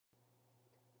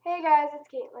Hey guys, it's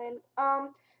Caitlin.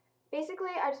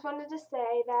 Basically, I just wanted to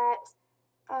say that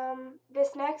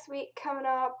this next week coming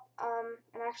up,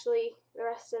 and actually the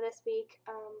rest of this week,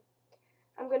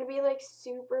 I'm gonna be like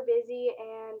super busy,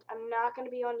 and I'm not gonna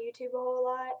be on YouTube a whole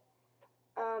lot,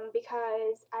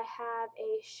 because I have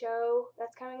a show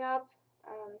that's coming up.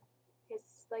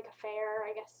 It's like a fair,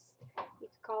 I guess you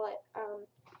could call it.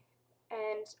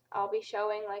 And I'll be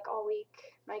showing like all week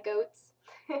my goats,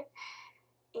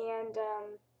 and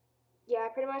yeah,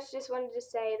 I pretty much just wanted to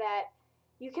say that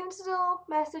you can still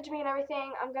message me and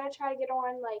everything. I'm gonna try to get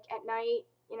on like at night,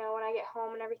 when I get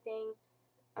home and everything.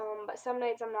 But some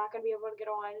nights I'm not gonna be able to get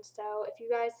on. So if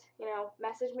you guys,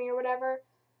 message me or whatever,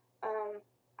 um,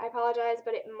 I apologize,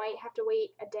 but it might have to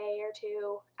wait a day or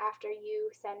two after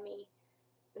you send me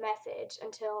the message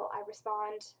until I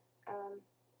respond,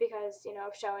 because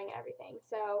of showing and everything.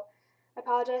 So I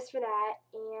apologize for that,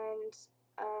 and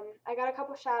I got a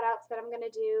couple shout outs that I'm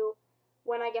gonna do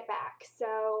when I get back.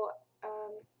 So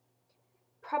um,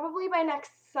 probably by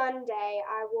next Sunday,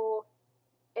 I will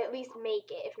at least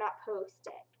make it, if not post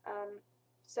it.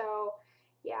 So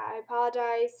yeah, I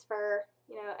apologize for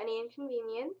any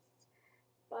inconvenience,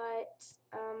 but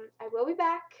I will be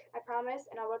back. I promise,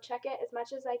 and I will check it as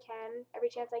much as I can every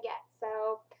chance I get.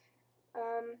 So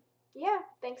yeah,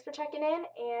 thanks for checking in,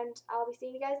 and I'll be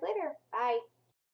seeing you guys later. Bye.